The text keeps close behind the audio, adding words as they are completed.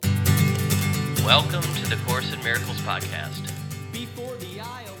Welcome to the Course in Miracles podcast. Before the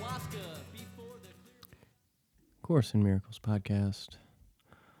ayahuasca, Course in Miracles podcast,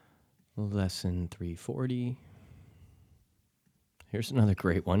 lesson 340. Here's another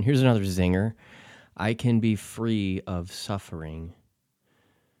great one. Here's another zinger. I can be free of suffering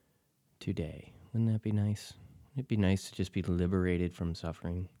today. Wouldn't that be nice? It'd be nice to just be liberated from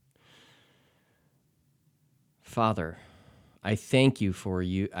suffering. Father, I thank you for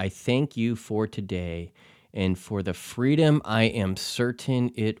you. I thank you for today and for the freedom I am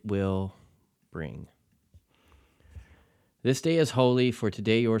certain it will bring. This day is holy, for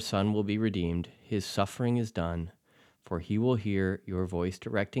today your Son will be redeemed. His suffering is done, for he will hear your voice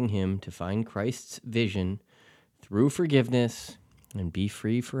directing him to find Christ's vision through forgiveness and be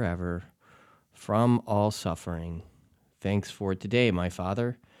free forever from all suffering. Thanks for today, my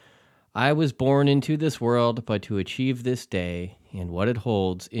Father. I was born into this world, but to achieve this day and what it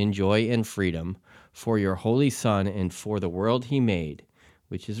holds in joy and freedom for your holy Son and for the world he made,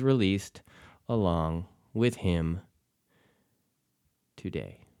 which is released along with him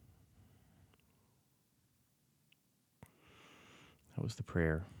today. That was the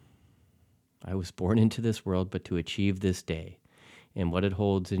prayer. I was born into this world, but to achieve this day and what it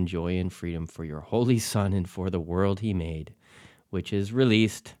holds in joy and freedom for your holy Son and for the world he made, which is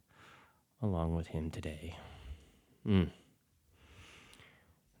released along with him today.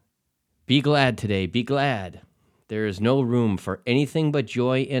 Be glad today, be glad. There is no room for anything but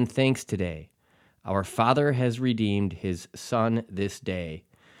joy and thanks today. Our Father has redeemed his Son this day.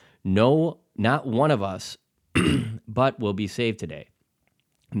 No, not one of us, but will be saved today.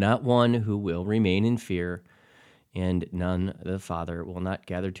 Not one who will remain in fear, and none the Father will not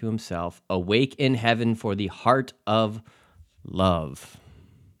gather to himself. Awake in heaven for the heart of love.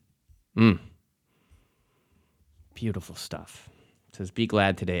 Beautiful stuff. It says, be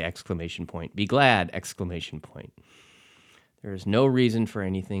glad today, exclamation point. Be glad, exclamation point. There is no reason for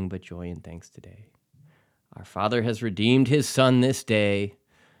anything but joy and thanks today. Our Father has redeemed his Son this day.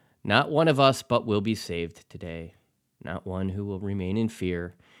 Not one of us, but will be saved today. Not one who will remain in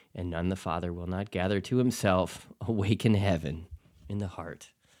fear, and none the Father will not gather to himself. Awake in heaven, in the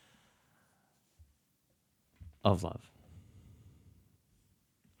heart of love.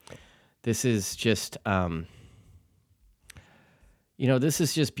 This is just, this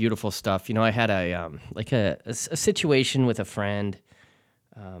is just beautiful stuff. I had a situation with a friend,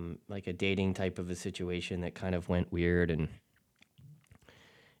 like a dating type of a situation that kind of went weird,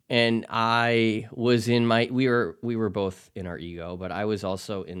 and I was in we were both in our ego, but I was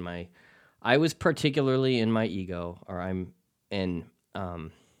also I was particularly in my ego, and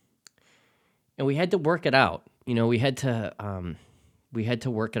we had to work it out. We had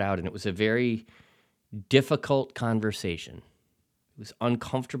to work it out, and it was a very difficult conversation. It was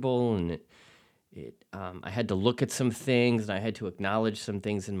uncomfortable, and I had to look at some things, and I had to acknowledge some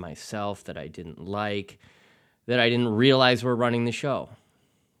things in myself that I didn't like, that I didn't realize were running the show.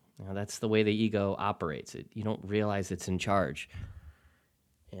 That's the way the ego operates. You don't realize it's in charge,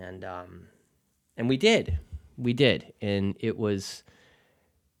 and we did, and it was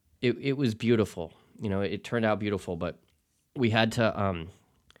beautiful. It turned out beautiful, but we had to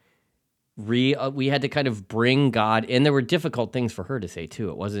we had to kind of bring God, and there were difficult things for her to say too.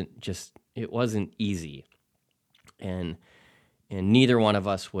 It wasn't easy, and neither one of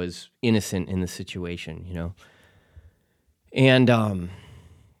us was innocent in the situation, and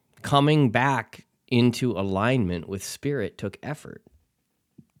coming back into alignment with Spirit took effort,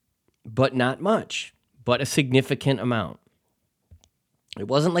 but not much, but a significant amount. It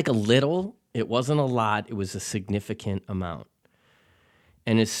wasn't like a little, it wasn't a lot, it was a significant amount.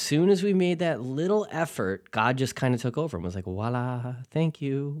 And as soon as we made that little effort, God just kind of took over and was like, voila, thank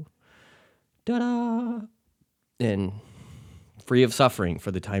you, da-da, and free of suffering for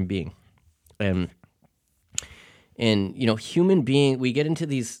the time being. And human being, we get into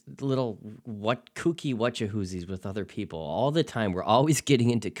these little kooky whatchahoosies with other people all the time. We're always getting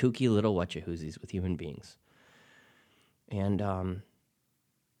into kooky little whatchahoosies with human beings. And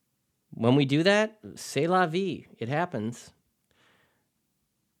when we do that, c'est la vie. It happens.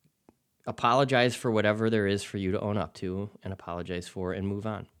 Apologize for whatever there is for you to own up to, and apologize for and move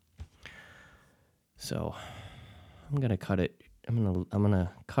on. So I'm gonna cut it. I'm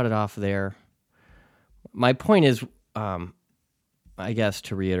gonna cut it off there. My point is, I guess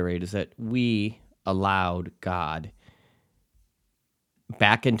to reiterate, is that we allowed God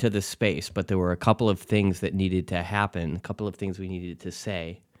back into the space, but there were a couple of things that needed to happen, a couple of things we needed to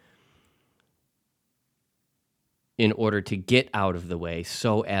say in order to get out of the way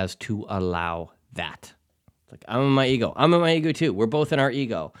so as to allow that. Like, I'm in my ego. I'm in my ego too. We're both in our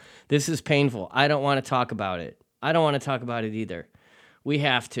ego. This is painful. I don't want to talk about it. I don't want to talk about it either. We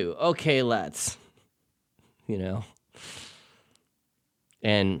have to. Okay, let's.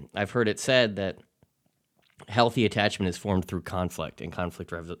 And I've heard it said that healthy attachment is formed through conflict and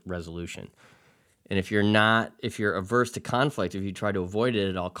conflict resolution. And if you're averse to conflict, if you try to avoid it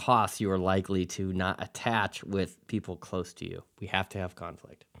at all costs, you are likely to not attach with people close to you. We have to have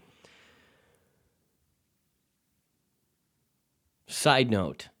conflict. Side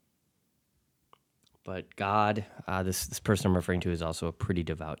note, but God, this person I'm referring to is also a pretty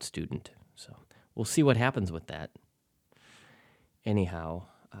devout student. So we'll see what happens with that. Anyhow,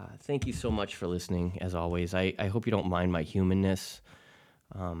 thank you so much for listening, as always. I hope you don't mind my humanness.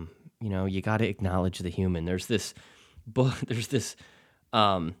 You got to acknowledge the human. There's this book, this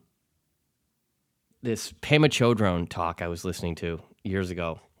Pema Chodron talk I was listening to years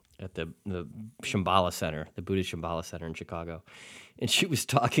ago at the Shambhala Center, the Buddhist Shambhala Center in Chicago. And she was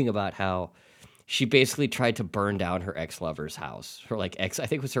talking about how she basically tried to burn down her ex-lover's house. I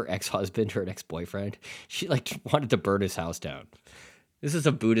think it was her ex-husband or an ex-boyfriend. She wanted to burn his house down. This is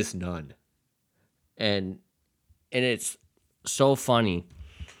a Buddhist nun. And it's so funny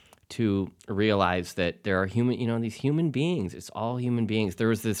to realize that there are these human beings. It's all human beings. There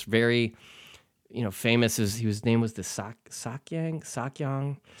was this very, famous, his name was the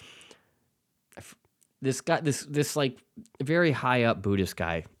Sakyang. This guy, this like very high up Buddhist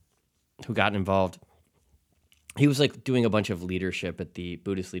guy who got involved. He was like doing a bunch of Buddhist leadership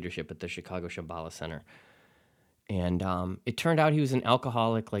at the Chicago Shambhala Center. And it turned out he was an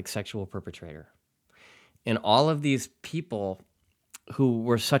alcoholic, like sexual perpetrator. And all of these people who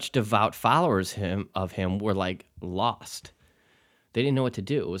were such devout followers of him were like lost. They didn't know what to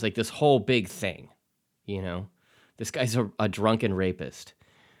do. It was like this whole big thing, This guy's a drunken rapist.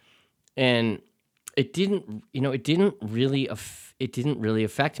 And it didn't really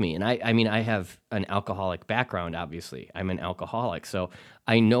affect me. And I have an alcoholic background, obviously. I'm an alcoholic, so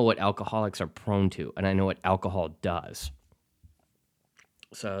I know what alcoholics are prone to, and I know what alcohol does.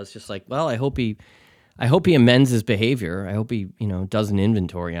 So it's just like, well, I hope he amends his behavior. I hope he, does an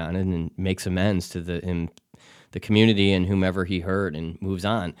inventory on it and makes amends to the community and whomever he hurt and moves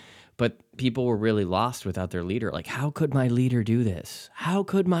on. But people were really lost without their leader. Like, how could my leader do this? How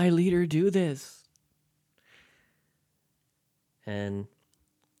could my leader do this? And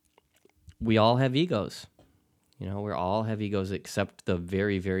we all have egos. We all have egos except the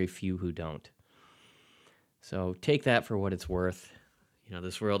very, very few who don't. So take that for what it's worth.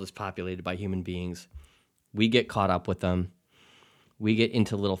 This world is populated by human beings. We get caught up with them. We get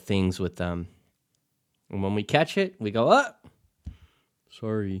into little things with them. And when we catch it, we go,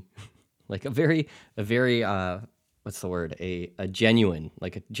 sorry. Like a very what's the word? A genuine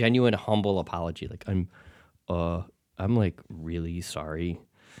humble apology. Like I'm like really sorry.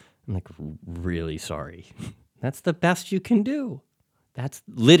 I'm like really sorry. That's the best you can do. That's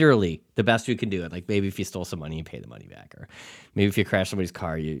literally the best you can do. Like maybe if you stole some money, you pay the money back, or maybe if you crash somebody's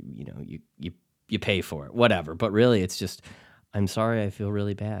car, you pay for it, whatever. But really, it's just, I'm sorry. I feel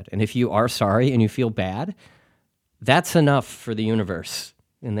really bad. And if you are sorry and you feel bad, that's enough for the universe.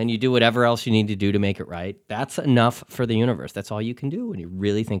 And then you do whatever else you need to do to make it right. That's enough for the universe. That's all you can do when you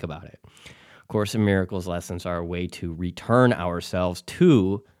really think about it. Course in Miracles lessons are a way to return ourselves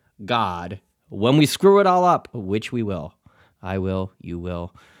to God when we screw it all up, which we will. I will, you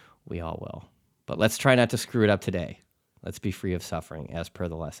will, we all will. But let's try not to screw it up today. Let's be free of suffering as per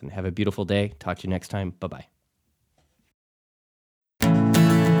the lesson. Have a beautiful day. Talk to you next time. Bye-bye.